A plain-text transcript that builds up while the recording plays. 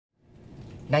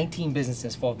19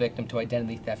 businesses fall victim to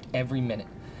identity theft every minute.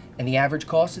 And the average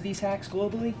cost of these hacks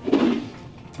globally?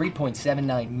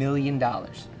 $3.79 million.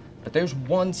 But there's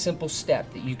one simple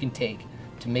step that you can take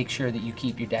to make sure that you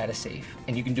keep your data safe.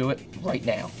 And you can do it right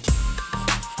now.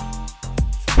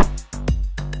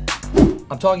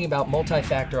 I'm talking about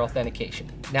multi-factor authentication.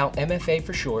 Now, MFA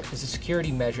for short is a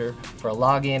security measure for a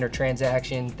login or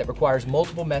transaction that requires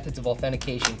multiple methods of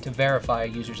authentication to verify a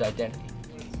user's identity.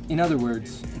 In other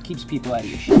words, it keeps people out of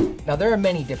your shit. Now, there are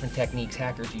many different techniques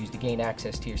hackers use to gain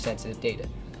access to your sensitive data.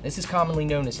 This is commonly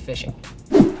known as phishing.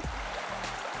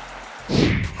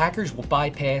 Hackers will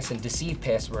bypass and deceive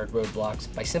password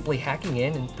roadblocks by simply hacking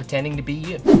in and pretending to be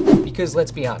you. Because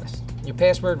let's be honest, your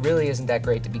password really isn't that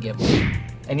great to begin with.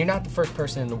 And you're not the first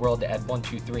person in the world to add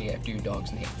 123 after your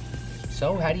dog's name.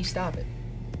 So how do you stop it?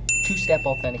 Two-step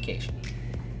authentication.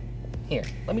 Here,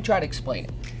 let me try to explain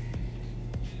it.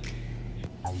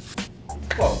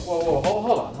 Whoa,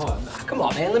 hold on. Come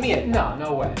on, man, let me in.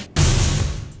 No way.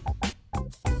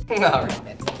 All right,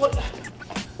 man. What?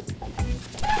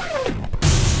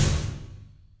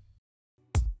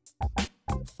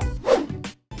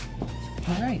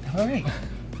 All right.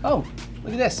 Oh,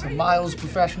 look at this, a Miles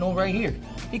professional right here.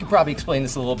 He could probably explain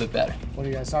this a little bit better. What are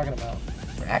you guys talking about?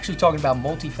 We're actually talking about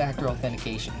multi-factor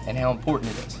authentication and how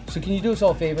important it is. So can you do us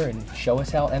all a favor and show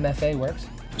us how MFA works?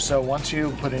 So once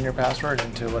you put in your password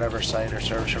into whatever site or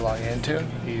service you're logging into,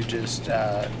 you just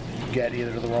get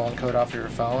either the rolling code off your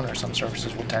phone, or some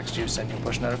services will text you, send you a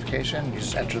push notification. You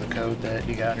just enter the code that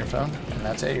you got on your phone, and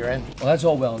that's it, you're in. Well, that's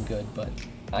all well and good, but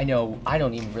I know I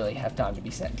don't even really have time to be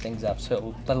setting things up,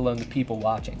 so let alone the people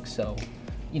watching. So,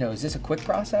 is this a quick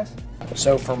process?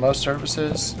 So for most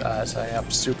services, setting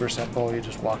up super simple. You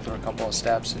just walk through a couple of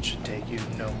steps. It should take you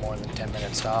no more than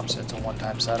 10-minute stops. It's a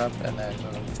one-time setup, and then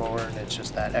moving forward, it's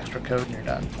just that extra code and you're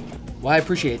done. Well, I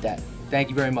appreciate that. Thank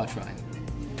you very much, Ryan.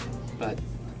 But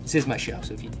this is my show,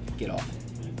 so if you get off.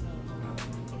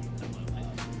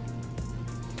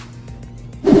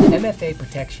 MFA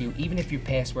protects you even if your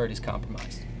password is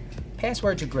compromised.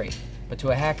 Passwords are great, but to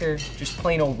a hacker, just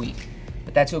plain old weak.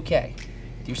 But that's okay.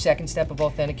 With your second step of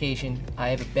authentication, I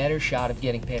have a better shot of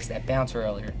getting past that bounce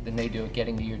earlier than they do at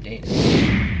getting to your data.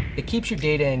 It keeps your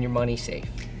data and your money safe.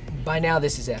 By now,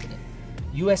 this is evident.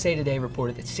 USA Today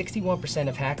reported that 61%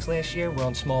 of hacks last year were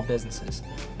on small businesses,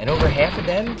 and over half of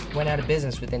them went out of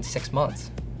business within 6 months.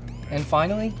 And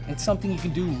finally, it's something you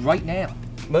can do right now.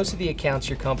 Most of the accounts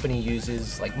your company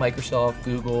uses, like Microsoft,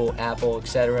 Google, Apple,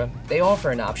 etc., they offer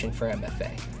an option for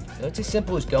MFA. So it's as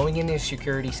simple as going into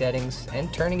security settings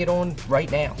and turning it on right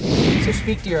now. So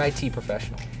speak to your IT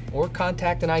professional, or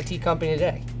contact an IT company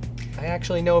today. I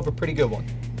actually know of a pretty good one.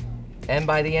 And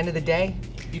by the end of the day,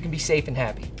 you can be safe and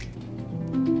happy.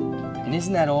 And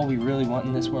isn't that all we really want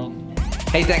in this world?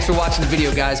 Hey, thanks for watching the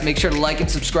video, guys. Make sure to like and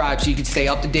subscribe so you can stay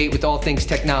up to date with all things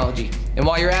technology. And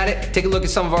while you're at it, take a look at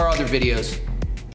some of our other videos.